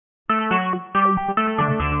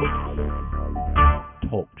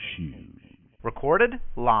Recorded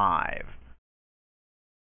live.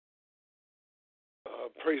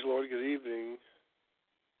 Praise the Lord. Good evening.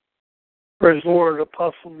 Praise the Lord,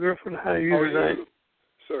 Apostle Griffin. How are you tonight? You,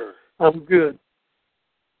 sir? I'm good.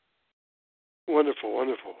 Wonderful,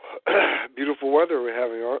 wonderful. Beautiful weather we're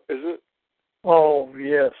having, isn't it? Oh,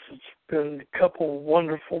 yes. It's been a couple of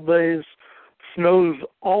wonderful days. Snow's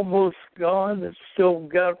almost gone. It's still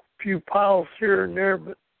got a few piles here and there,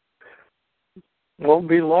 but won't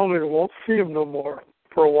be long and won't see them no more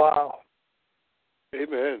for a while.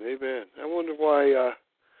 Amen, amen. I wonder why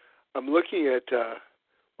I'm looking at,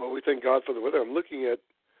 we thank God for the weather. I'm looking at,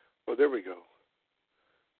 there we go.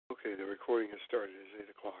 Okay, the recording has started. It's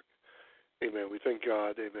 8 o'clock. Amen. We thank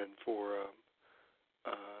God, amen, for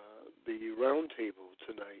the Roundtable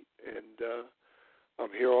tonight. And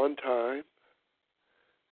I'm here on time,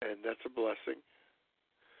 and that's a blessing.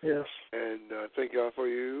 Yes. And thank God for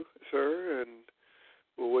you, sir. And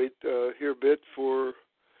we'll wait here a bit for,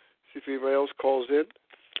 see if anybody else calls in.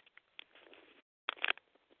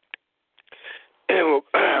 And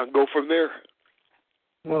we'll go from there.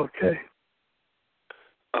 Okay.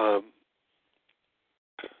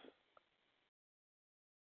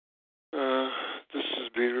 This is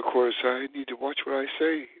being recorded, so I need to watch what I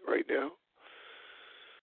say right now.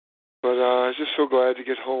 But I'm just so glad to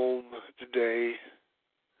get home today.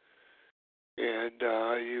 And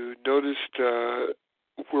you noticed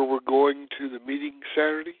where we're going to the meeting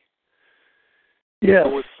Saturday? Yes,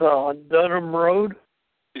 on Dunham Road.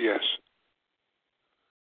 Yes.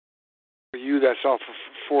 For you, that's off of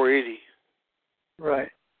 480.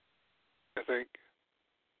 Right. I think.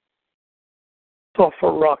 It's off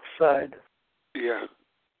of Rockside. Yeah.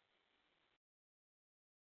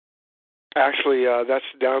 Actually, that's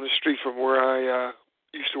down the street from where I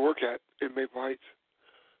used to work at in Maple Heights.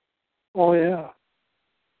 Oh, yeah.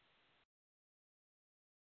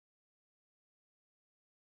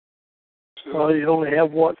 So, Well, you only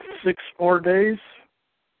have, 6 more days?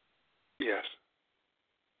 Yes.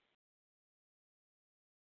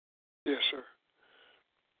 Yes, sir.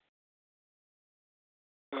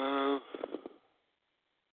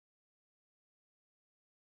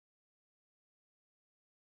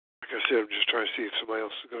 Like I said, I'm just trying to see if somebody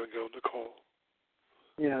else is going to go on the call.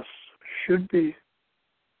 Yes, should be.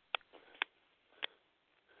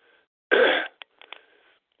 And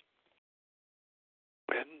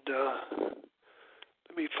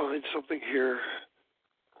let me find something here.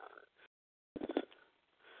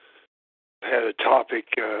 I had a topic,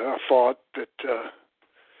 a thought that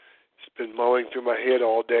it's been mulling through my head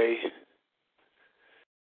all day.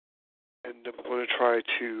 And I'm going to try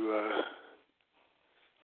to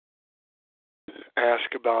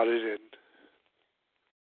ask about it and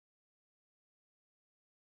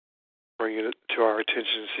bring it to our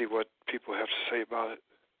attention and see what people have to say about it.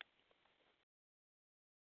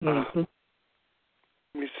 Mm-hmm.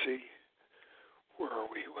 Let me see. Where are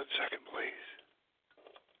we? 1 second, please.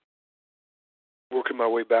 Working my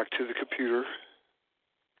way back to the computer.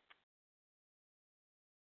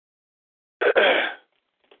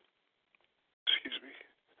 Excuse me.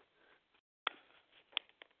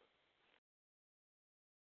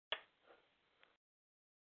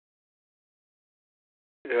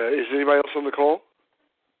 Is anybody else on the call?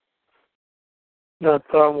 Not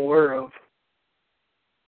that I'm aware of.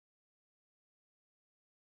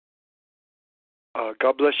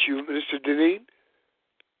 God bless you, Mr. Deneen.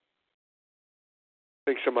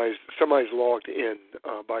 I think somebody's logged in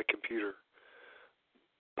by computer.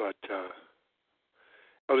 But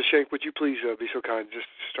Elder Shank, would you please be so kind just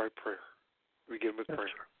to start prayer? Begin with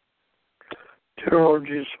prayer. Dear Lord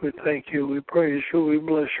Jesus, we thank you. We praise you. We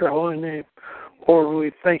bless your holy name. Lord,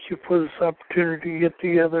 we thank you for this opportunity to get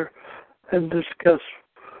together and discuss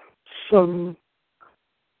some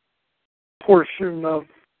portion of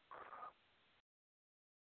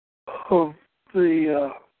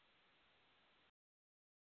the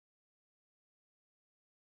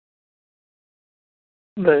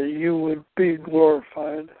that you would be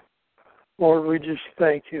glorified. Lord, we just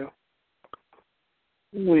thank you.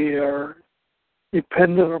 We are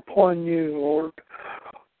dependent upon you, Lord.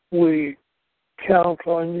 We count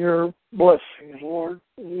on your blessings, Lord.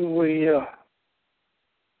 We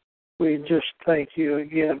just thank you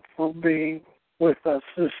again for being with us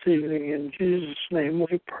this evening. In Jesus' name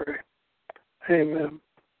we pray. Amen.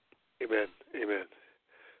 Amen. Amen.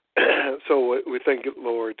 So we thank you,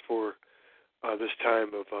 Lord, for this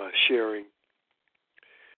time of sharing.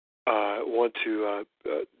 I want to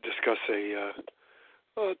discuss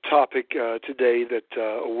a topic today that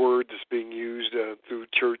a word that's being used through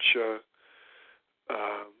church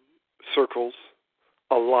circles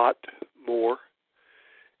a lot more,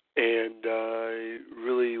 And I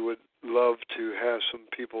really would love to have some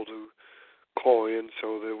people to call in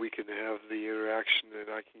so that we can have the interaction and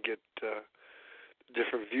I can get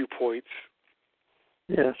different viewpoints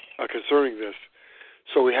concerning this.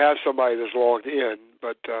 So we have somebody that's logged in,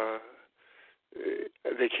 but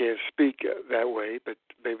they can't speak that way, but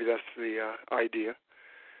maybe that's the idea.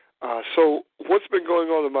 So what's been going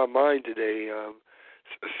on in my mind today,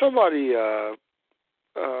 somebody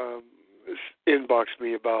inboxed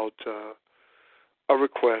me about a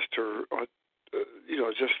request or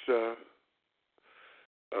just a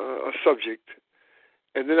subject,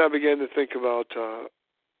 and then I began to think about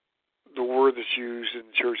the word that's used in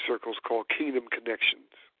church circles called kingdom connections.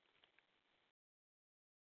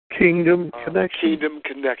 Kingdom connections. Kingdom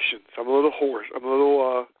connections. I'm a little hoarse. I'm a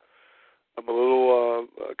little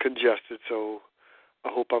congested, so I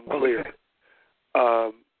hope I'm clear.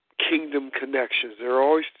 Okay. Kingdom connections.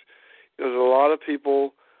 There's a lot of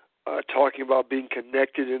people talking about being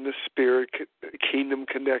connected in the spirit. Kingdom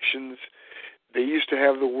connections. They used to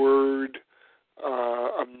have the word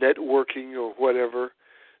of networking or whatever.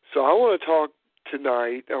 So I want to talk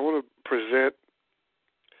tonight. I want to present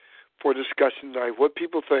for discussion tonight what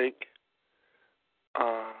people think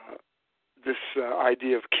this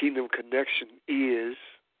idea of kingdom connection is,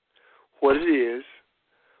 what it is,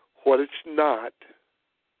 what it's not,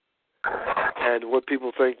 and what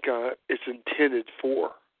people think it's intended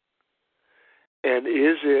for. And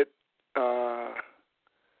is it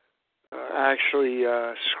actually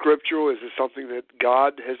scriptural? Is it something that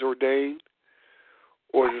God has ordained?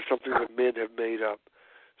 Or is it something that men have made up?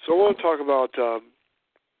 So I want to talk about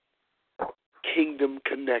kingdom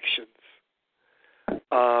connections.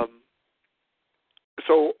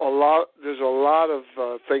 So there's a lot of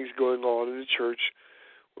things going on in the church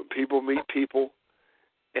when people meet people,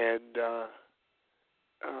 and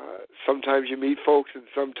sometimes you meet folks, and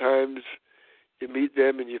sometimes you meet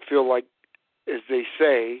them, and you feel like, as they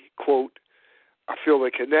say, quote, I feel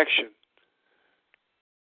a connection.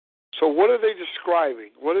 So what are they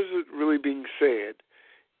describing? What is it really being said?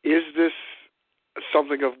 Is this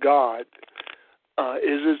something of God?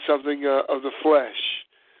 Is it something of the flesh?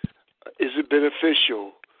 Is it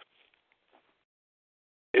beneficial?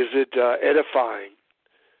 Is it edifying?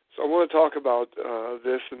 So I want to talk about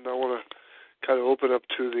this, and I want to kind of open up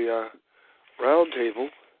to the roundtable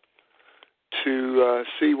to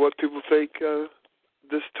see what people think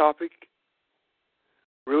this topic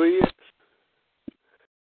really is.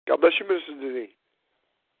 God bless you, Mrs. Denise.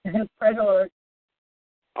 Praise the Lord.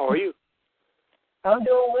 How are you? I'm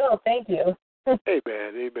doing well, thank you.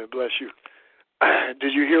 Amen. Amen. Bless you.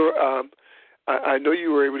 Did you hear? I know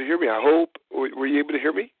you were able to hear me. I hope. Were you able to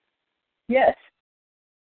hear me? Yes.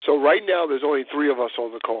 So right now there's only 3 of us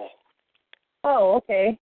on the call. Oh,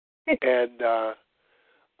 okay. And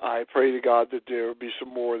I pray to God that there will be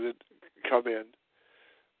some more that come in.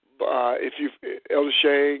 If you've, Elder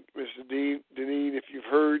Shank, Mr. Deneen, if you've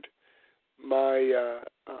heard my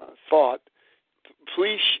thought,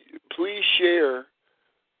 please share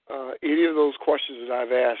any of those questions that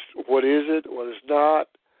I've asked. What is it? What is not?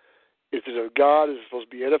 Is it of God? Is it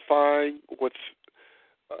supposed to be edifying?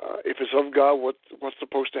 If it's of God, what's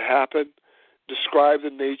supposed to happen? Describe the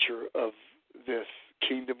nature of this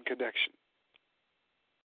kingdom connection.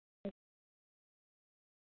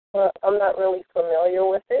 Well, I'm not really familiar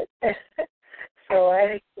with it, so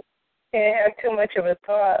I can't have too much of a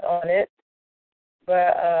thought on it.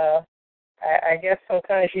 But I guess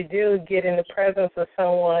sometimes you do get in the presence of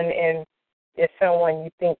someone, and it's someone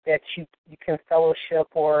you think that you can fellowship,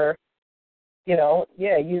 or you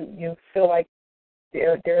feel like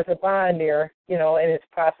there's a bond there, and it's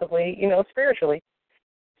possibly spiritually.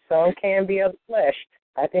 Some can be of the flesh.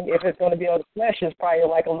 I think if it's going to be of the flesh, it's probably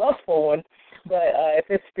like a lustful one. But if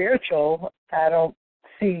it's spiritual, I don't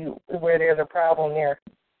see where there's a problem there.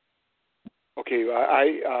 Okay,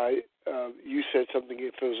 you said something.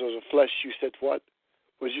 If it was of the flesh, you said what?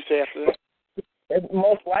 What did you say after that?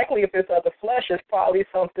 Most likely, if it's of the flesh, it's probably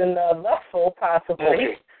something lustful,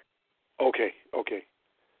 possibly. Okay.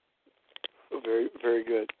 Very, very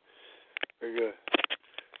good. Very good.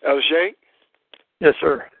 Elder Shank? Yes,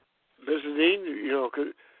 sir. Mrs. Dean,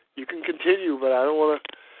 you can continue, but I don't want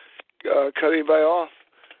to cut anybody off.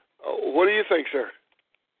 What do you think, sir?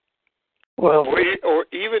 Well, or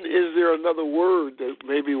even is there another word that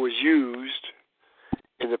maybe was used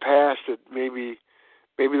in the past that maybe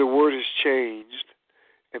the word has changed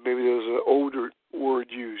and maybe there was an older word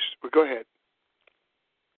used? But go ahead.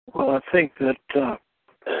 Well, I think that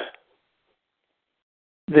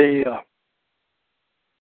the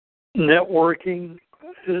networking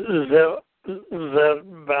is that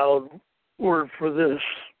a valid word for this?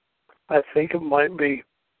 I think it might be.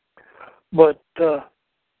 But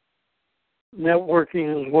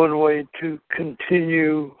networking is one way to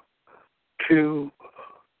continue to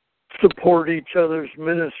support each other's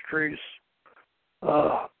ministries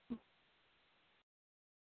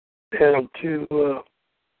and to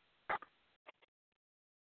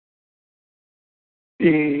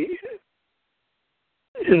be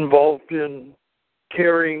involved in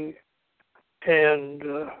caring and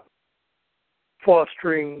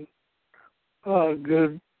fostering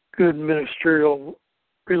good ministerial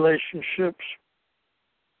relationships.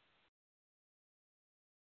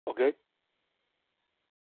 Okay.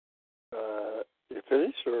 You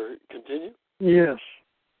finish or continue? Yes.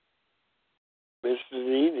 Mr.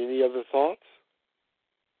 Dean, any other thoughts?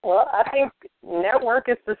 Well, I think network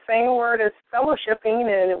is the same word as fellowshipping,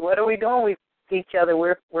 and what are we doing with each other?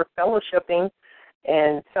 We're fellowshipping,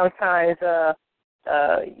 and sometimes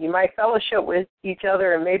you might fellowship with each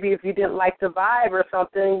other, and maybe if you didn't like the vibe or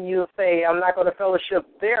something, you'll say, I'm not going to fellowship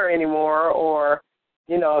there anymore, or,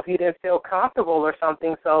 if you didn't feel comfortable or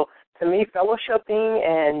something. So to me, fellowshipping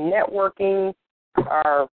and networking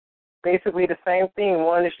are basically the same thing.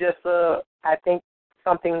 One is just, I think,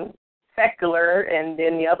 something secular, and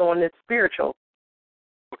then the other one is spiritual.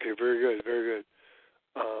 Okay, very good, very good.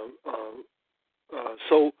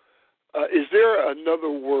 So is there another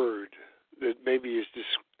word that maybe is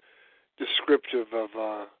descriptive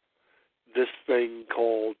of this thing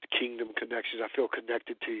called Kingdom Connections? I feel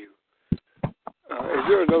connected to you. Is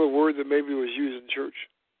there another word that maybe was used in church?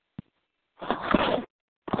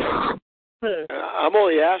 I'm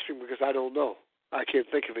only asking because I don't know. I can't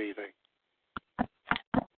think of anything.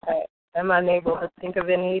 I'm unable to think of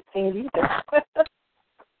anything either.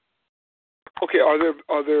 Okay,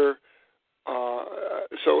 are there?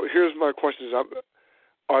 So here's my question: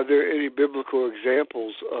 are there any biblical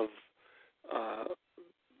examples of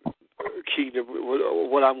kingdom?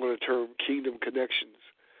 What I'm going to term kingdom connections.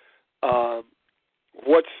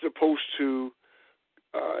 What's supposed to?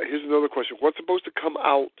 Here's another question: what's supposed to come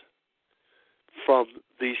out from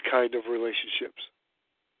these kind of relationships?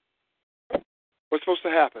 What's supposed to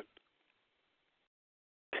happen?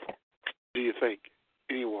 Do you think?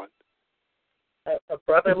 Anyone? A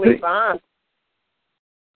brotherly bond.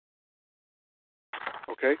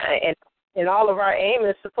 Okay. And all of our aim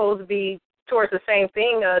is supposed to be towards the same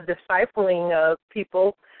thing, discipling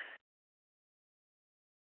people.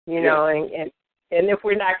 Know, and if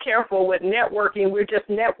we're not careful with networking, we're just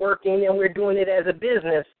networking and we're doing it as a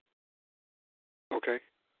business. Okay.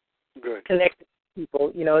 Good. Connecting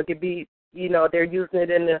people. It could be, they're using it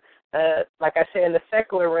in the, like I said, in the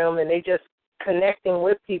secular realm, and they just connecting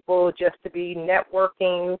with people just to be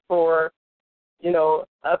networking for,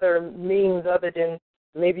 other means other than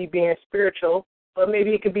maybe being spiritual. But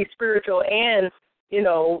maybe it could be spiritual and,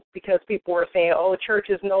 because people are saying, oh, church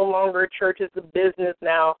is no longer, church is a business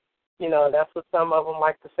now. That's what some of them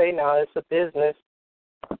like to say now. It's a business.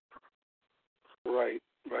 Right.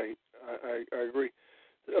 I agree.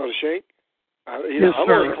 Shank? Yes, I'm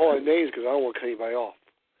sir. only calling names because I don't want to cut anybody off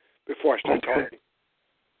before I start talking.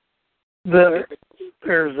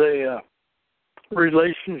 There's a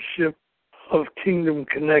relationship of kingdom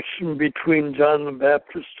connection between John the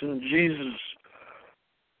Baptist and Jesus.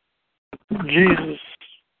 Jesus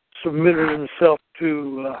submitted himself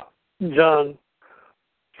to John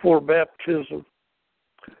for baptism,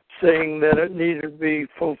 saying that it needed to be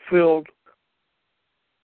fulfilled,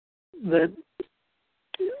 that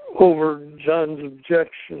over John's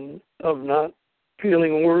objection of not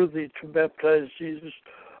feeling worthy to baptize Jesus,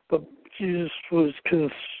 but Jesus was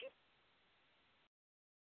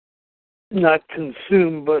not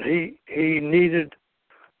consumed, but he needed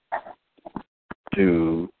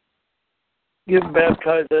to get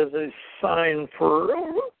baptized as a sign for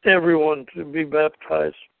everyone to be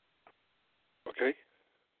baptized. Okay.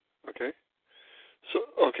 So,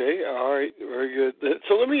 all right, very good.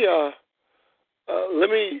 So let me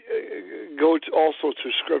go also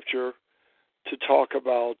to Scripture to talk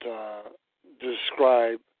about,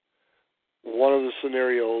 describe one of the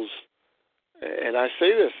scenarios. And I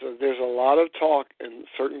say this: there's a lot of talk in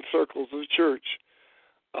certain circles of the church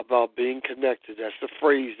about being connected. That's the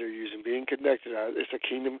phrase they're using, being connected. It's a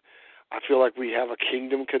kingdom. I feel like we have a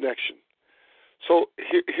kingdom connection. So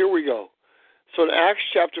here we go. So in Acts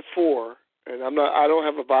chapter 4, and I don't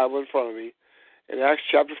have a Bible in front of me. In Acts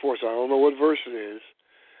chapter 4, so I don't know what verse it is.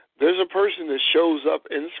 There's a person that shows up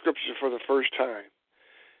in Scripture for the first time.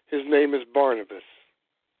 His name is Barnabas,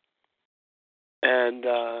 and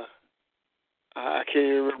I can't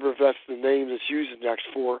even remember if that's the name that's used in Acts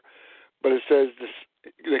 4, but it says this.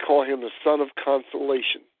 They call him the son of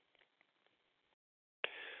consolation.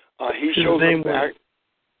 He shows up back.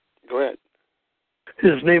 Go ahead.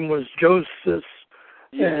 His name was Joseph,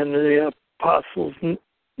 Yeah. and the apostles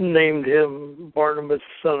named him Barnabas,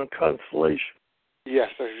 son of consolation. Yes,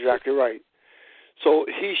 that's exactly right. So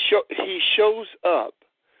he shows up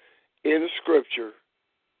in Scripture,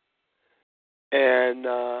 and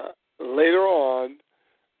later on,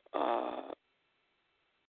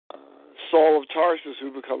 Saul of Tarsus,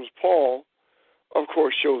 who becomes Paul, of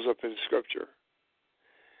course, shows up in Scripture.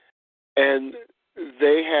 And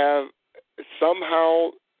they have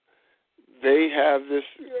this,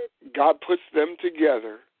 God puts them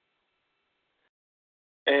together,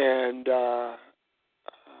 and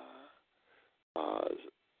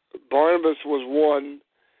Barnabas was one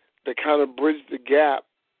that kind of bridged the gap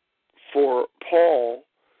for Paul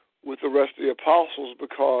with the rest of the apostles, with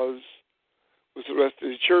the rest of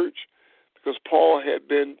the church, because Paul had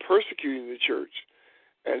been persecuting the church,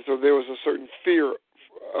 and so there was a certain fear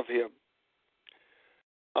of him.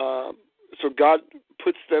 So God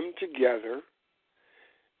puts them together,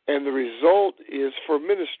 and the result is for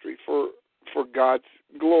ministry, for God's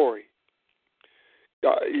glory.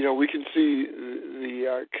 We can see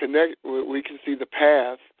we can see the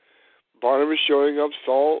path. Barnabas showing up,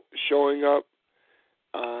 Saul showing up.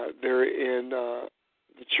 They're in the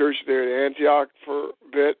church there at Antioch for a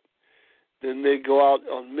bit. Then they go out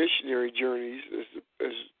on missionary journeys,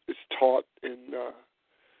 as it's taught in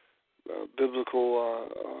biblical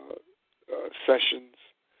sessions,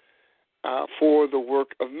 for the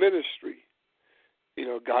work of ministry.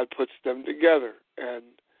 God puts them together, and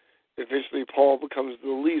eventually Paul becomes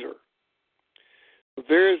the leader. But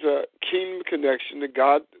there is a kingdom connection that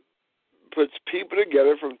God puts people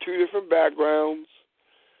together from two different backgrounds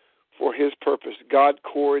for His purpose. God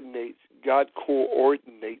coordinates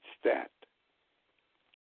that.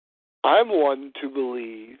 I'm one to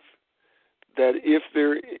believe that if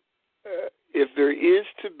there is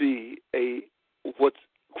to be a what's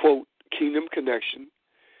quote kingdom connection,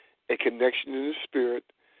 a connection in the spirit,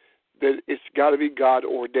 that it's got to be God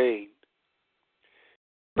ordained,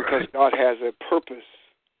 because God has a purpose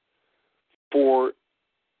for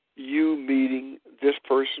you meeting this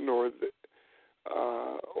person or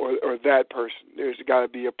that person. There's got to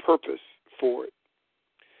be a purpose for it.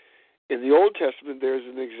 In the Old Testament, there's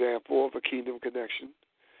an example of a kingdom connection.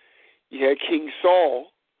 You had King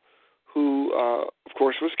Saul, who, of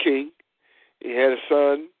course, was king. He had a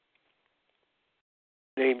son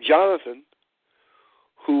named Jonathan,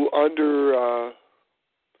 who under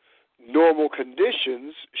normal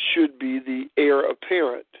conditions should be the heir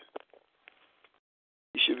apparent.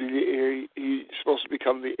 He should be the heir. He's supposed to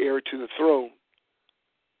become the heir to the throne.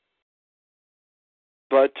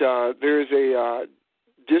 But there is a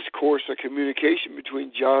discourse, a communication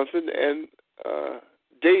between Jonathan and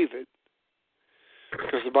David,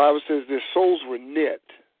 because the Bible says their souls were knit,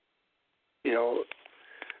 as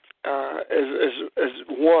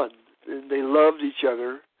one, and they loved each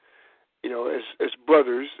other, as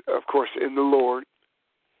brothers, of course, in the Lord.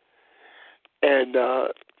 And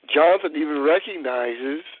Jonathan even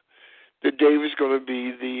recognizes that David's going to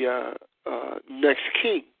be the next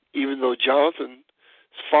king, even though Jonathan's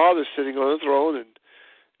father's sitting on the throne, and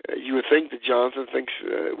you would think that Jonathan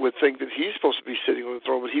would think that he's supposed to be sitting on the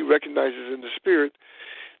throne, but he recognizes in the spirit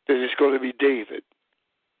that it's going to be David.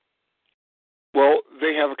 Well,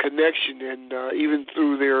 they have a connection, and even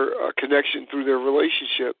through their connection, through their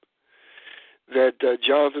relationship, that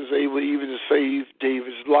Jonathan's able even to save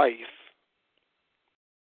David's life.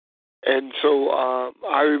 And so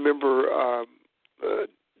I remember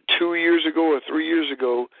 2 years ago or 3 years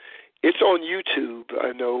ago, it's on YouTube,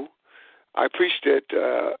 I know. I preached at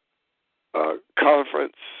a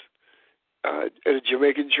conference at a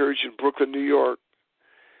Jamaican church in Brooklyn, New York,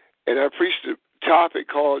 and I preached a topic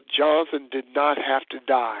called Jonathan Did Not Have to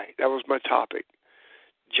Die. That was my topic.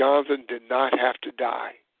 Jonathan did not have to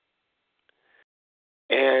die.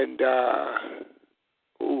 And,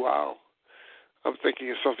 wow, I'm thinking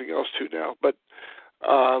of something else too now. But,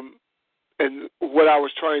 and what I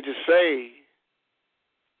was trying to say,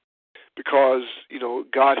 because,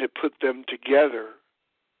 God had put them together,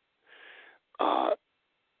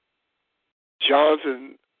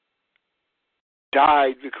 Jonathan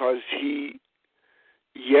died because he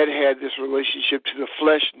yet had this relationship to the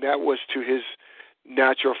flesh, and that was to his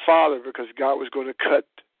natural father, because God was going to cut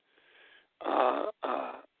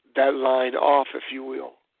that line off, if you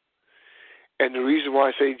will. And the reason why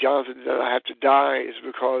I say Jonathan did not have to die is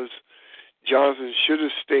because Jonathan should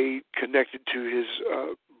have stayed connected to his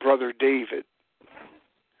brother David.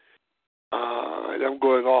 And I'm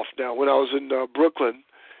going off now. When I was in Brooklyn,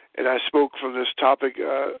 and I spoke from this topic,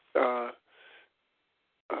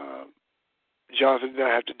 Jonathan did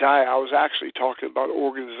not have to die. I was actually talking about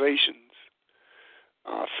organizations,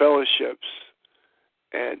 fellowships,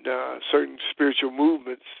 and certain spiritual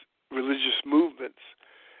movements, religious movements,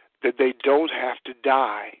 that they don't have to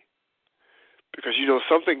die. Because,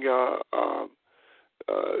 something,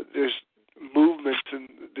 there's movements in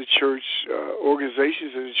the church,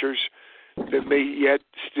 organizations in the church that may yet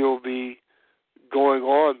still be going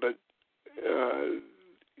on, but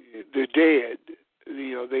they're dead.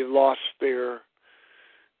 They've lost their,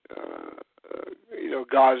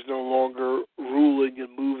 God's no longer ruling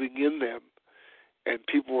and moving in them, and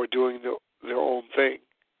people are doing their own thing.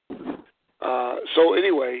 So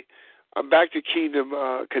anyway, I'm back to kingdom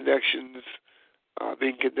connections,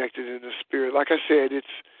 being connected in the spirit. Like I said, it's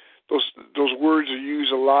those words are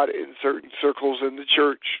used a lot in certain circles in the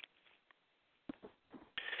church,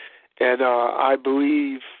 and I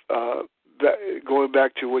believe that going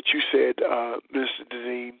back to what you said, Mr.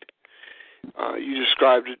 Deneen, you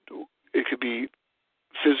described it. It could be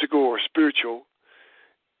physical or spiritual,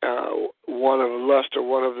 one of the lust or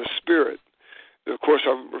one of the spirit. And of course,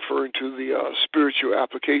 I'm referring to the spiritual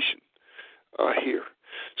application here.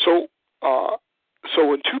 So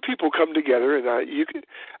when two people come together, and I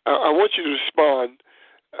want you to respond.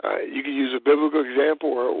 You can use a biblical example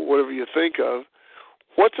or whatever you think of.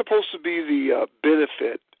 What's supposed to be the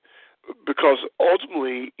benefit? Because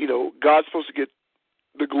ultimately, God's supposed to get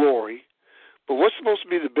the glory, but what's supposed to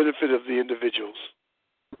be the benefit of the individuals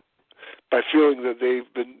by feeling that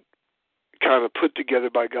they've been kind of put together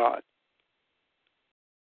by God?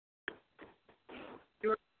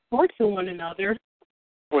 Your support to one another.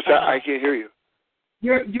 What's that? I can't hear you.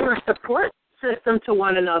 Your support system to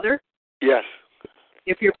one another. Yes.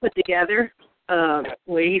 If you're put together,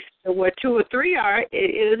 where two or three are,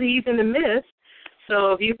 he's in the midst.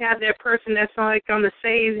 So if you have that person that's like on the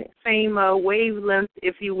same wavelength,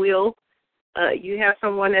 if you will, you have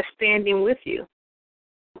someone that's standing with you.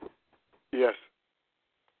 Yes.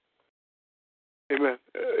 Amen.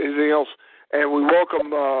 Anything else? And we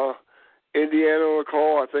welcome Indiana on the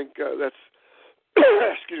call. I think that's,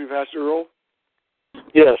 excuse me, Pastor Earl.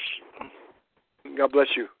 Yes. God bless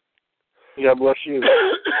you. God bless you.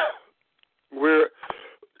 We're,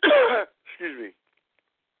 excuse me,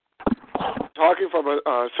 talking from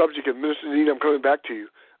a subject, and Minister Dean, I'm coming back to you.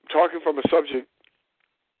 I'm talking from a subject,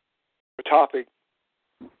 a topic,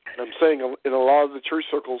 and I'm saying in a lot of the church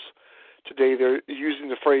circles today, they're using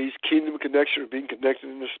the phrase kingdom connection or being connected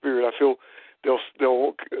in the spirit. I feel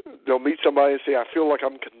they'll meet somebody and say, I feel like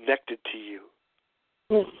I'm connected to you.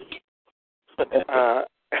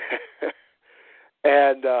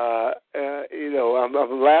 And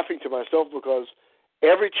I'm laughing to myself because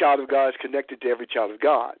every child of God is connected to every child of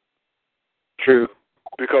God. True.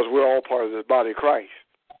 Because we're all part of the body of Christ.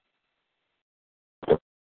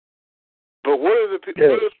 But what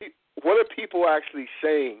are people actually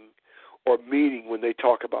saying or meaning when they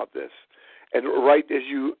talk about this? And right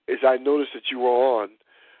as I noticed that you were on,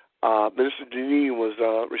 Minister Deneen was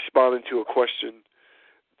responding to a question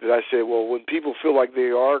that I said, well, when people feel like they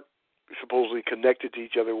are supposedly connected to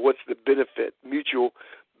each other, what's the benefit, mutual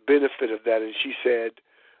benefit of that? And she said,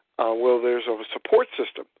 well, there's a support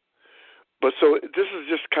system. But so this is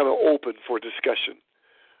just kind of open for discussion.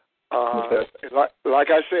 Okay. Like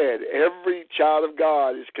I said, every child of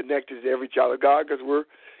God is connected to every child of God because we're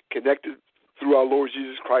connected through our Lord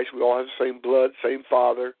Jesus Christ. We all have the same blood, same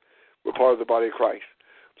Father. We're part of the body of Christ.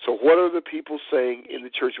 So what are the people saying in the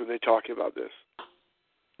church when they're talking about this?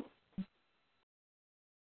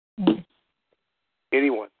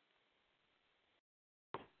 Anyone?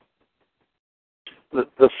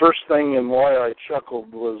 The first thing and why I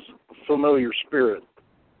chuckled was familiar spirit.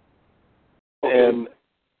 Okay. And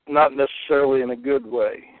not necessarily in a good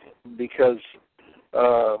way, because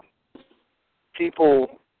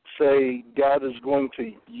people say God is going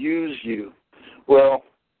to use you. Well,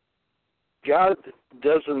 God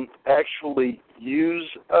doesn't actually use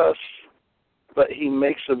us, but he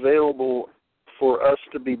makes available for us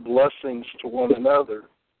to be blessings to one another.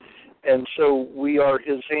 And so we are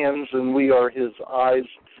his hands and we are his eyes,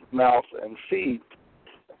 mouth, and feet.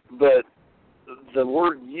 But the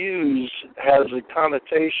word use has a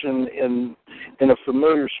connotation in a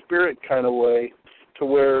familiar spirit kind of way to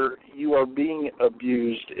where you are being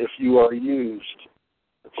abused if you are used.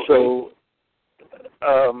 Okay. So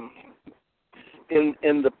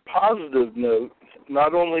in the positive note,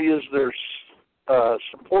 not only is there a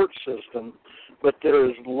support system, but there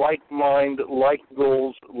is like mind, like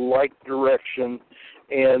goals, like direction,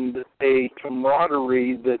 and a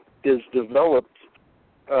camaraderie that is developed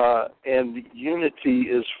and unity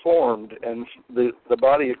is formed, and the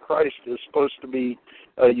body of Christ is supposed to be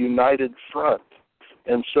a united front.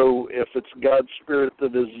 And so if it's God's Spirit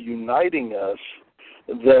that is uniting us,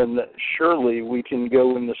 then surely we can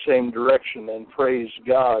go in the same direction and praise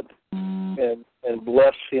God and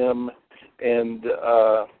bless Him and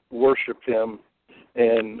worship Him.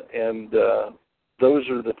 And those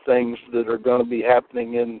are the things that are going to be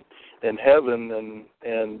happening in heaven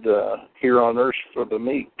and here on earth for the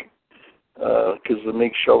meek, because the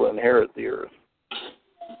meek shall inherit the earth.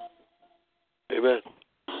 Amen.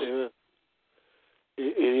 Amen.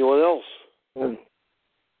 Anyone else?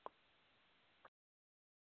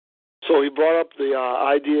 So he brought up the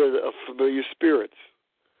idea of familiar spirits.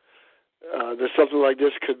 That something like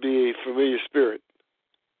this could be a familiar spirit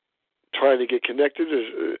trying to get connected,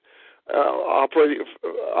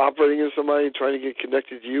 operating in somebody, trying to get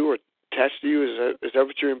connected to you or attached to you. Is that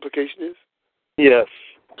what your implication is? Yes.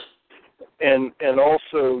 And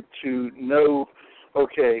also to know,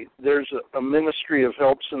 okay, there's a ministry of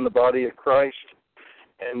helps in the body of Christ,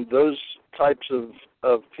 and those types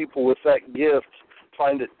of people with that gift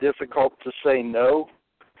find it difficult to say no.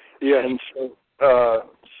 Yes. And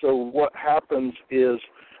so what happens is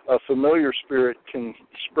a familiar spirit can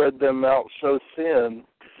spread them out so thin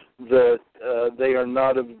that they are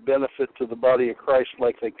not of benefit to the body of Christ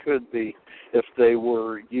like they could be if they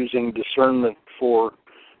were using discernment for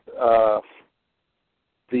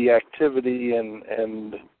the activity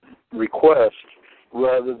and request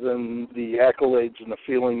rather than the accolades and the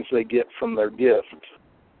feelings they get from their gift.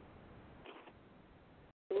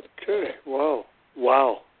 Okay. Wow.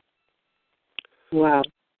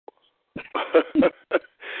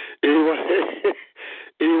 Anyone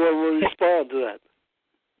will respond to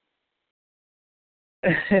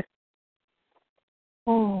that?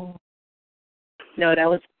 Oh. No, that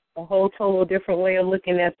was a whole total different way of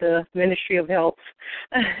looking at the ministry of helps.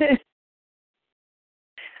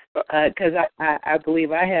 Because I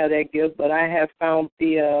believe I have that gift, but I have found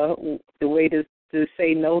the way to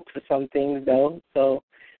say no to some things, though. So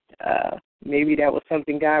maybe that was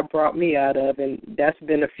something God brought me out of, and that's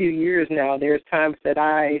been a few years now. There's times that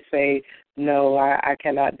I say, no, I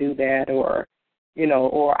cannot do that, or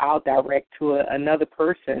I'll direct to another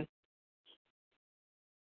person.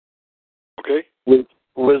 Okay. With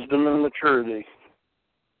wisdom and maturity.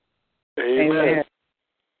 Amen.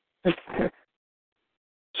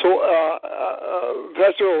 So,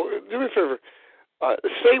 Pastor, do me a favor.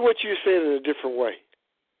 Say what you said in a different way.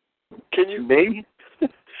 Can you? Me?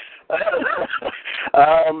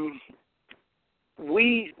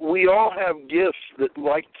 We all have gifts that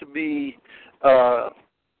like to be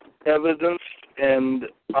evidenced and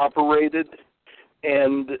operated,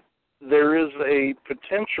 and there is a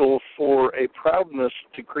potential for a proudness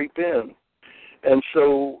to creep in. And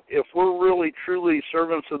so if we're really truly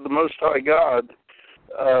servants of the Most High God,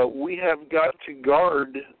 we have got to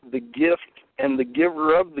guard the gift and the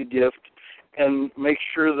giver of the gift and make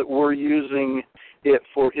sure that we're using it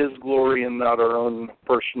for His glory and not our own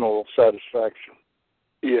personal satisfaction.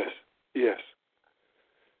 Yes.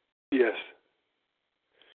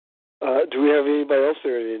 Do we have anybody else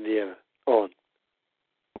there in Indiana on?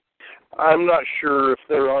 I'm not sure if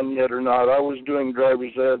they're on yet or not. I was doing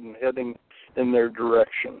driver's ed and heading in their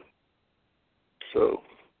direction. So.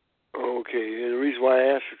 Okay, and the reason why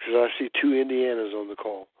I asked is because I see two Indianas on the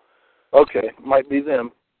call. Okay, might be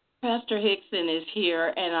them. Pastor Hickson is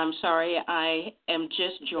here, and I'm sorry, I am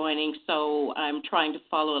just joining, so I'm trying to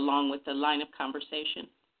follow along with the line of conversation.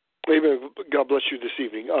 Amen. God bless you this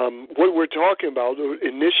evening. What we're talking about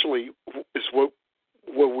initially is what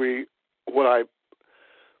I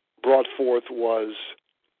brought forth was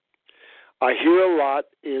I hear a lot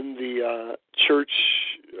in the church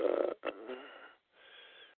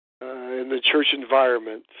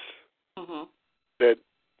environments that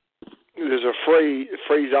there's a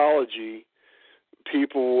phraseology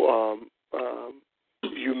people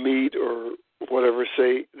you meet or whatever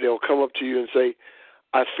say, they'll come up to you and say,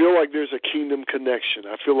 I feel like there's a kingdom connection.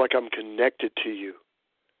 I feel like I'm connected to you.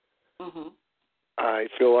 I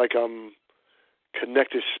feel like I'm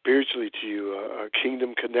connected spiritually to you, a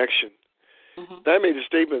kingdom connection. I made a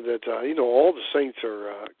statement that, all the saints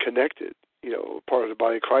are connected, part of the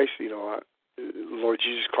body of Christ, Lord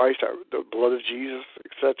Jesus Christ, the blood of Jesus,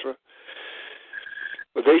 etc.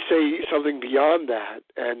 But they say something beyond that,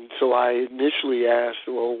 and so I initially asked,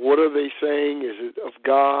 well, what are they saying? Is it of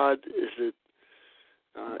God? Is it,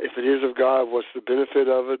 if it is of God, what's the benefit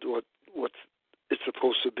of it? What's it's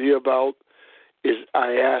supposed to be about?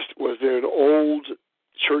 I asked, was there an old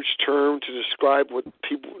church term to describe what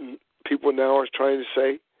people now are trying to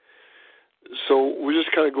say? So we're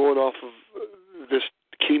just kind of going off of this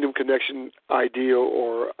kingdom connection idea,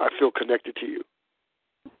 or I feel connected to you.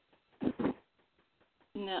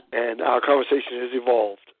 No. And our conversation has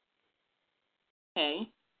evolved. Okay.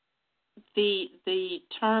 The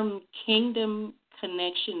term kingdom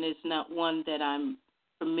connection is not one that I'm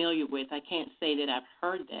familiar with. I can't say that I've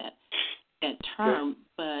heard that term,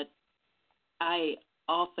 but I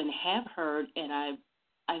often have heard, and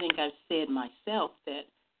I think I've said myself that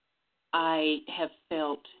I have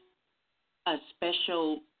felt a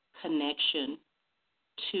special connection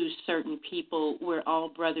to certain people. We're all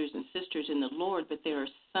brothers and sisters in the Lord, but there are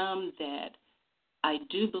some that I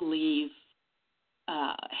do believe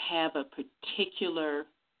have a particular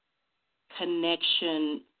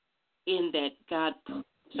connection in that God put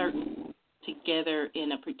certain together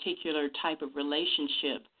in a particular type of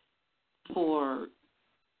relationship for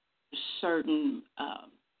certain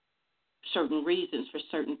reasons, for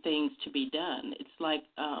certain things to be done. It's like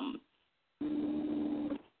I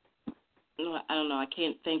don't know. I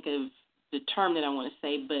can't think of the term that I want to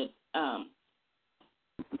say, but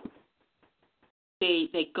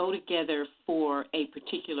they go together for a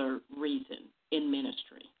particular reason in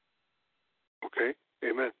ministry. Okay.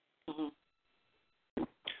 Amen. Mm-hmm.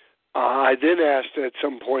 I then asked at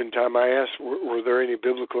some point in time, were there any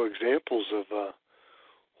biblical examples of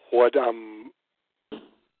what I'm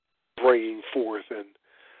bringing forth? And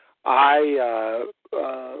I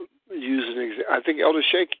use an example. I think Elder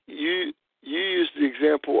Shank, you used the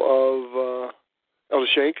example of Elder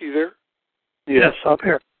Shank. You there? Yes, I'm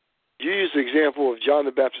here. You used the example of John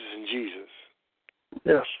the Baptist and Jesus.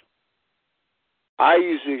 Yes. I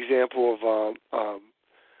use the example of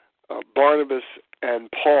Barnabas and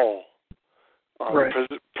Paul. Right.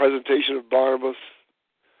 Presentation of Barnabas,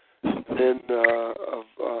 then of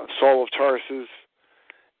Saul of Tarsus,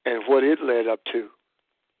 and what it led up to.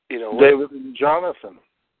 You know, David and Jonathan.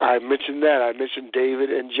 I mentioned that. I mentioned David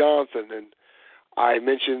and Jonathan, and I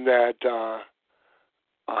mentioned that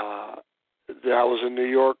that I was in New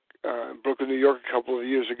York, Brooklyn, New York, a couple of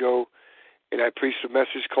years ago, and I preached a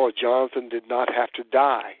message called "Jonathan Did Not Have to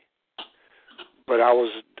Die." But I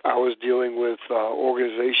was dealing with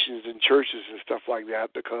organizations and churches and stuff like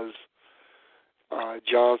that because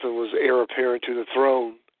Jonathan was heir apparent to the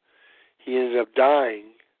throne. He ended up dying,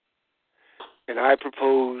 and I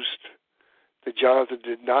proposed that Jonathan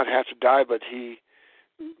did not have to die, but he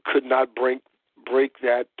could not break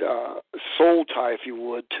that soul tie, if you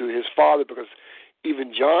would, to his father, because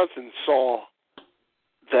even Jonathan saw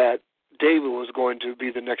that David was going to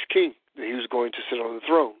be the next king, that he was going to sit on the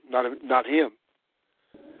throne, not him.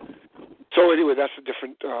 So anyway, that's a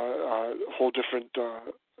different, whole different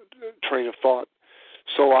train of thought.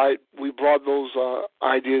 So we brought those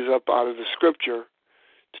ideas up out of the scripture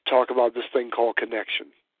to talk about this thing called connection.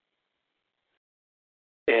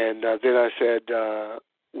 And then I said,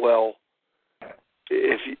 well,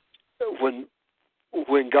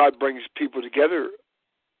 when God brings people together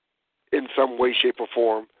in some way, shape, or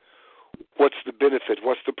form, what's the benefit?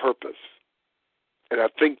 What's the purpose? And I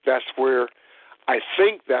think that's where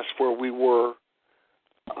we were,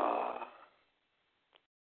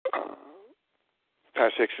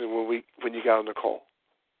 Pastor Hickson, when you got on the call.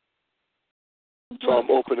 So I'm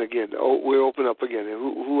open again. We're open up again. And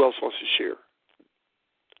who else wants to share?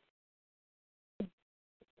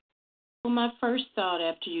 Well, my first thought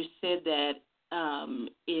after you said that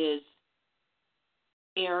is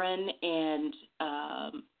Aaron and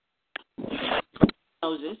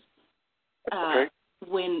Moses. Okay.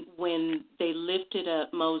 When they lifted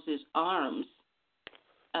up Moses' arms,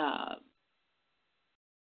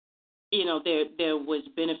 there was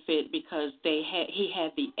benefit because he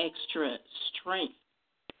had the extra strength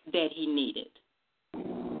that he needed.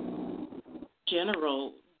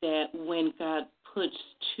 General, that when God puts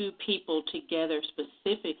two people together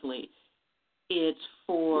specifically, it's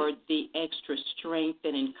for the extra strength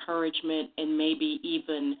and encouragement, and maybe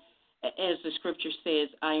even, as the scripture says,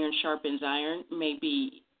 iron sharpens iron.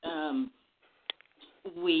 Maybe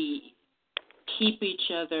we keep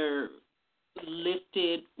each other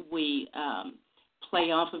lifted. We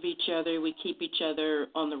play off of each other. We keep each other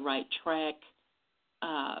on the right track.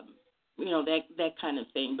 That kind of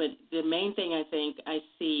thing. But the main thing I think I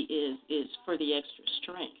see is for the extra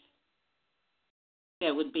strength.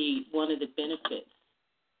 That would be one of the benefits.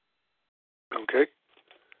 Okay.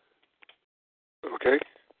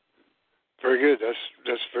 Very good.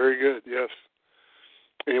 That's very good. Yes.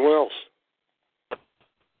 Anyone else?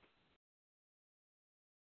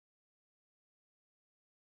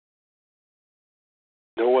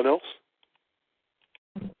 No one else?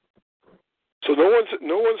 So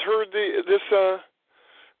no one's heard this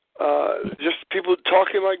just people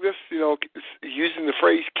talking like this, using the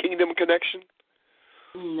phrase kingdom connection?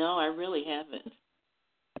 No, I really haven't.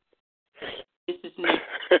 This is new.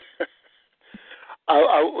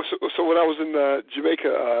 So when I was in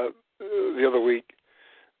Jamaica the other week,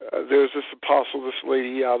 there was this apostle, this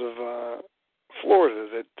lady out of Florida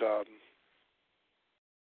that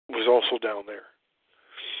was also down there.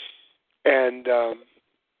 And,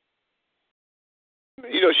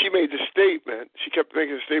 she made the statement. She kept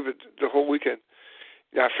making the statement the whole weekend.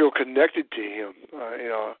 I feel connected to him.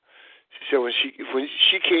 She said when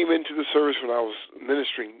she came into the service when I was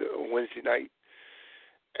ministering Wednesday night,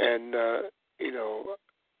 and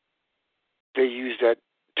they use that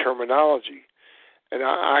terminology, and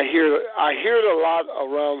I hear it a lot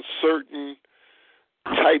around certain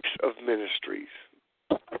types of ministries.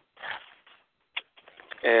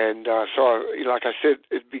 And so, like I said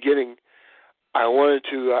at the beginning, I wanted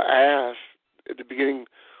to ask at the beginning,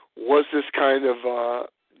 was this kind of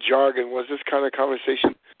jargon, was this kind of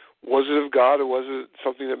conversation, was it of God or was it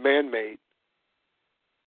something that man made?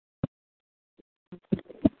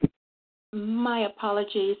 My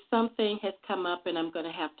apologies. Something has come up, and I'm going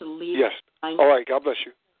to have to leave. Yes. All right. God bless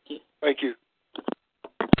you. Thank you.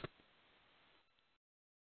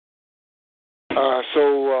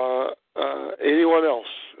 So, anyone else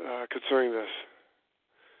concerning this?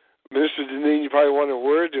 Minister Deneen, you probably wonder,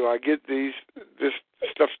 where do I get this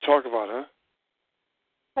stuff to talk about, huh?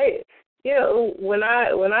 Hey, when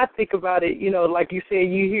I think about it, like you said,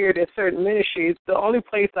 you hear it at certain ministries. The only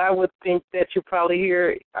place I would think that you probably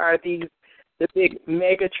hear are the big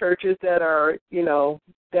mega churches that are,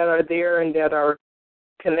 that are there and that are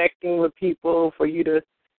connecting with people for you to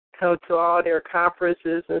come to all their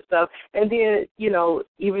conferences and stuff. And then,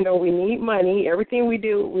 even though we need money, everything we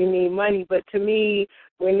do, we need money. But to me,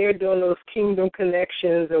 when they're doing those kingdom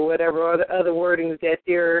connections or whatever other wordings that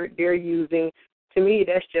they're using, to me,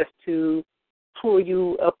 that's just to pull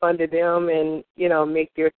you up under them and,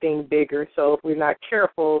 make their thing bigger. So if we're not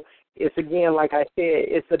careful, it's, again, like I said,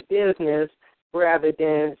 it's a business rather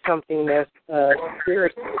than something that's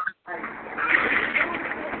spiritual.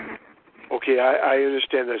 Okay, I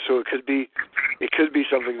understand that. So it could be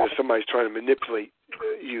something that somebody's trying to manipulate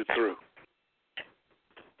you through.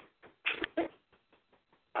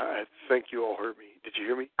 I think you all heard me. Did you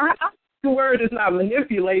hear me? The word is not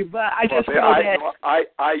manipulate, but I just know that.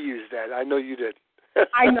 I use that. I know you did.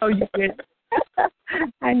 I know you did.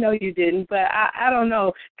 I know you didn't, but I don't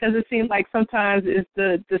know, because it seems like sometimes it's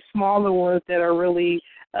the smaller ones that are really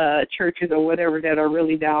churches or whatever that are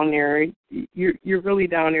really down there. You're really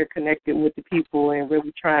down there connected with the people and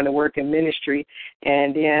really trying to work in ministry.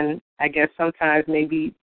 And then I guess sometimes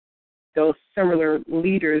maybe those similar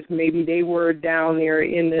leaders, maybe they were down there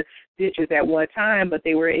in the ditches at one time, but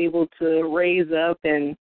they were able to raise up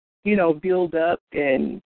and, build up,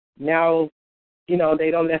 and now,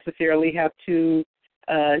 they don't necessarily have to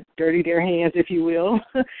dirty their hands, if you will,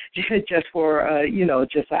 just for,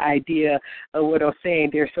 just an idea of what I'm saying.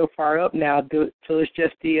 They're so far up now, so it's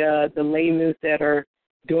just the laymen that are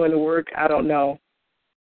doing the work. I don't know.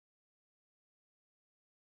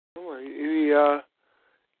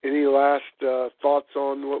 Any last thoughts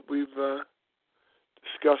on what we've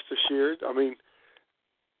discussed or shared? I mean,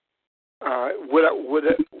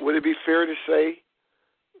 would it be fair to say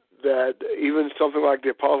that even something like the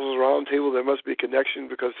Apostles' Roundtable, there must be a connection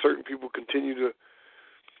because certain people continue to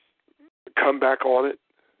come back on it?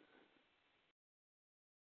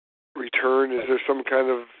 Return? Is there some kind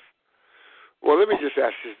of... Well, let me just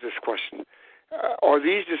ask this question. Are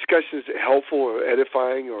these discussions helpful or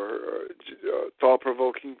edifying or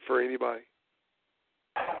thought-provoking for anybody?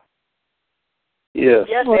 Yes.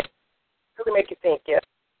 Yes, it really make you think, yes.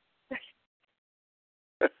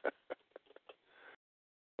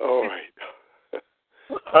 All right.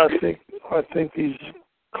 I think these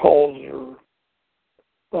calls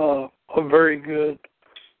are a very good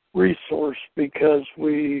resource because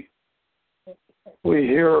we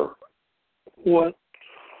hear what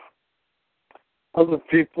other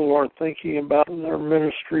people are thinking about in their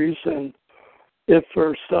ministries, and if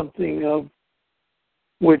there's something of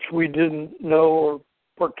which we didn't know or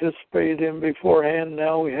participate in beforehand,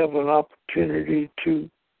 now we have an opportunity to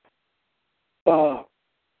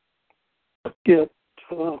get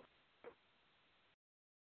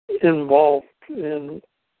involved in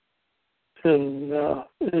the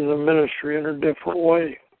ministry in a different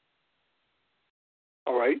way.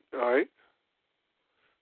 All right.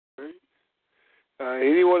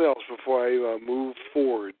 Anyone else before I move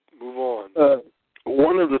on?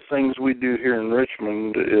 One of the things we do here in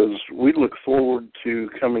Richmond is we look forward to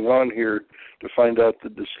coming on here to find out the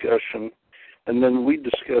discussion, and then we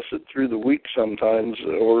discuss it through the week sometimes,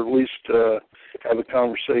 or at least have a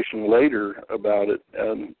conversation later about it,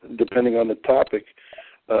 depending on the topic.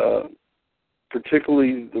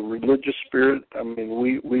 particularly the religious spirit. I mean,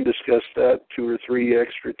 we discussed that 2 or 3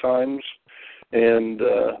 extra times, and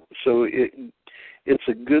so it's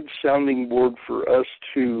a good sounding board for us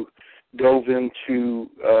to delve into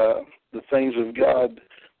the things of God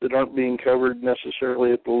that aren't being covered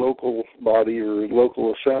necessarily at the local body or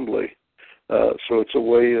local assembly. So it's a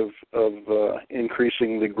way of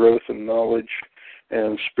increasing the growth and knowledge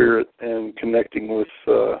and spirit and connecting with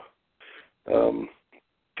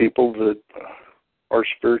people that are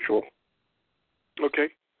spiritual. Okay.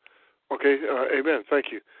 Amen.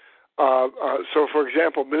 Thank you. So, for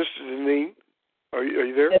example, Minister Deneen, are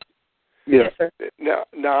you there? Yes. Yes, sir. Now,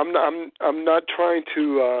 I'm not trying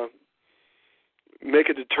to make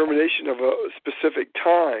a determination of a specific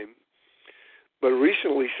time, but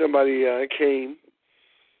recently somebody came,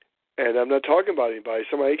 and I'm not talking about anybody.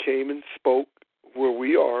 Somebody came and spoke where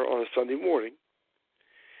we are on a Sunday morning,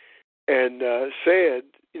 and said,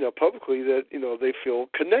 publicly that they feel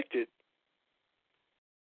connected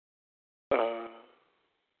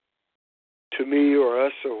to me or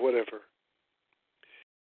us or whatever.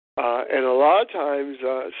 And a lot of times,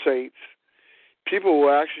 saints, people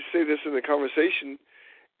will actually say this in the conversation.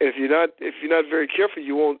 If you're not very careful,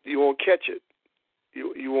 you won't catch it.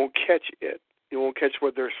 You won't catch it. You won't catch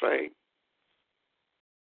what they're saying.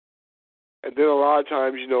 And then a lot of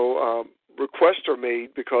times, requests are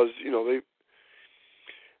made because they.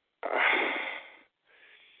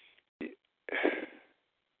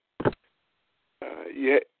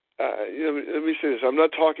 Let me say this. I'm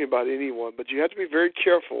not talking about anyone, but you have to be very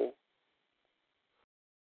careful.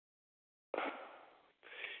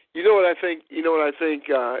 You know what I think?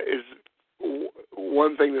 Is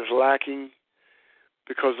one thing that's lacking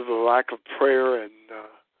because of the lack of prayer and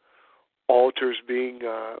altars being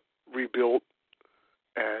rebuilt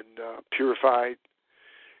and purified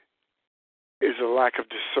is a lack of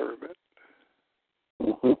discernment.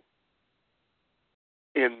 Mm-hmm.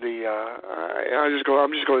 I'm just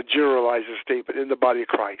going to generalize this statement in the body of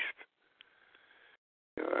Christ.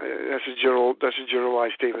 That's a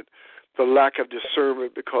generalized statement. The lack of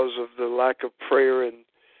discernment because of the lack of prayer and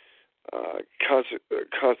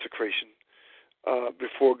consecration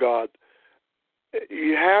before God.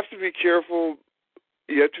 You have to be careful.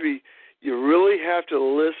 You really have to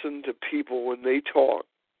listen to people when they talk,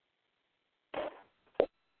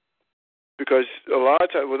 because a lot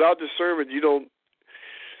of times without discernment, you don't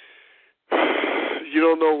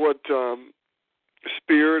know what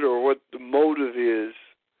spirit or what the motive is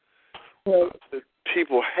that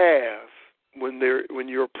people have when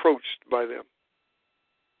you're approached by them.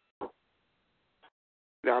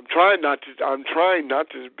 Now, I'm trying not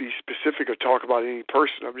to be specific or talk about any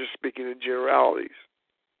person. I'm just speaking in generalities.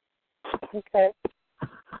 Okay.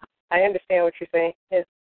 I understand what you're saying. Yes.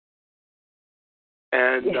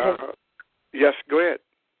 And yes, go ahead.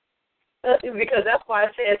 Because that's why I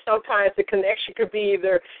said sometimes the connection could be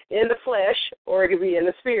either in the flesh or it could be in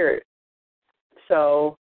the spirit.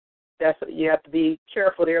 So you have to be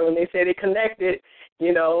careful there when they say they connected.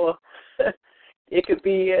 It could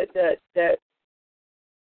be that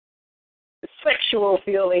sexual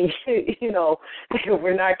feeling.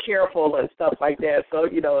 We're not careful and stuff like that. So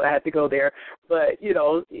I had to go there. But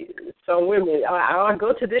some women, I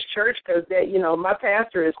go to this church because that my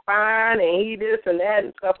pastor is fine and he this and that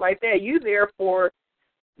and stuff like that. You there for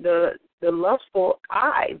the lustful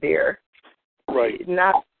eye there, right?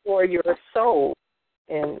 Not for your soul,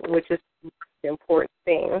 and which is the important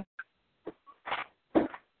thing.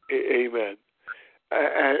 Amen.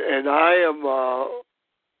 And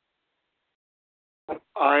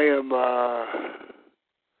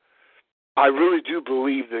I really do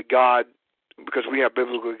believe that God, because we have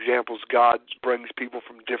biblical examples, God brings people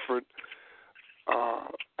from different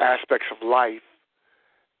aspects of life,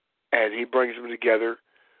 and He brings them together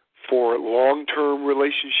for long-term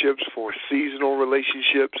relationships, for seasonal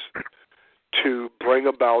relationships, to bring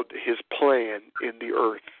about His plan in the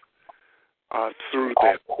earth through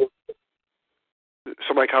them.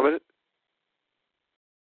 Somebody commented?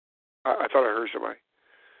 I thought I heard somebody.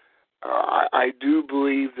 I do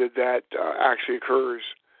believe that actually occurs.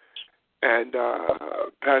 And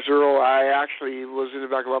Pastor Earl, I actually was in the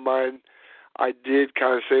back of my mind, I did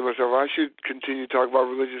kind of say to myself, I should continue to talk about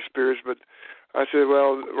religious spirits, but I said,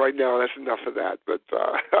 well, right now that's enough of that. But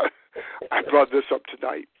I brought this up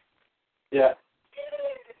tonight. Yeah.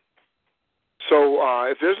 So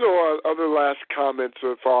if there's no other last comments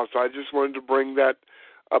or thoughts, I just wanted to bring that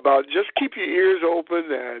about. Just keep your ears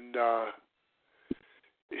open and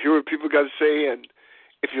hear what people got to say. And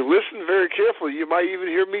if you listen very carefully, you might even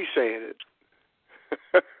hear me saying it.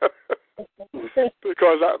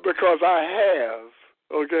 because I have,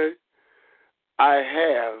 okay? I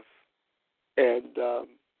have, and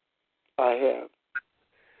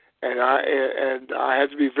I have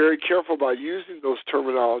to be very careful about using those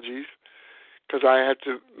terminologies, because I have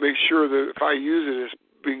to make sure that if I use it,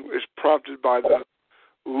 it's prompted by the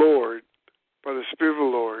Lord, by the Spirit of the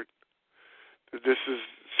Lord, that this is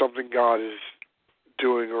something God is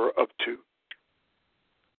doing or up to.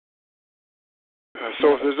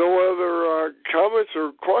 So if there's no other comments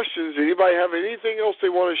or questions, anybody have anything else they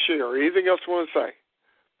want to share, anything else they want to say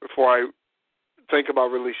before I think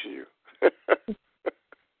about releasing you?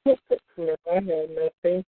 No, I had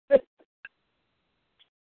nothing.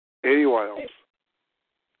 Anyone else?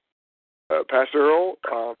 Pastor Earl?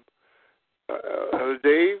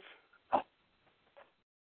 Dave?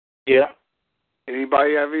 Yeah.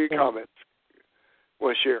 Anybody have any comments?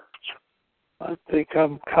 Want to share? I think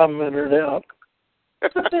I'm commented out.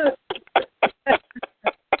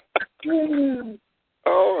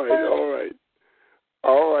 All right.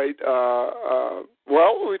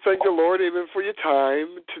 Well, we thank the Lord, amen, for your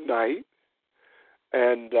time tonight.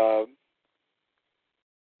 And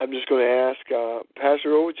I'm just going to ask, Pastor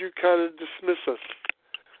Earl, would you kind of dismiss us?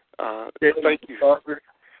 Thank you. Father.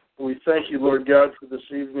 We thank you, Lord God, for this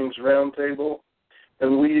evening's roundtable.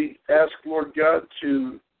 And we ask, Lord God,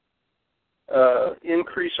 to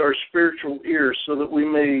increase our spiritual ears so that we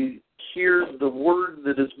may hear the word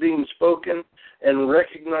that is being spoken and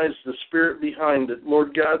recognize the spirit behind it.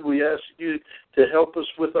 Lord God, we ask you to help us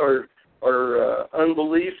with our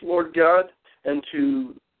unbelief, Lord God, and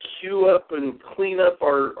to cue up and clean up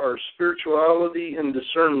our spirituality and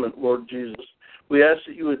discernment, Lord Jesus. We ask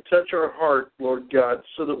that you would touch our heart, Lord God,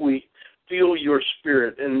 so that we feel your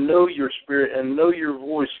spirit and know your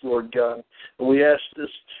voice, Lord God. And we ask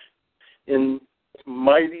this in the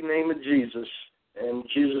mighty name of Jesus. In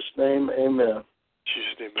Jesus' name, amen. In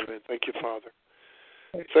Jesus' name, amen. Thank you, Father.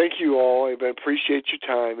 Thank you all. Amen. Appreciate your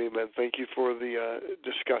time. Amen. Thank you for the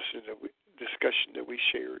discussion that we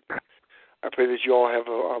shared. I pray that you all have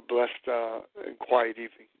a blessed and quiet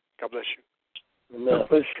evening. God bless you. Amen. God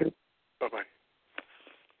bless you. Bye-bye.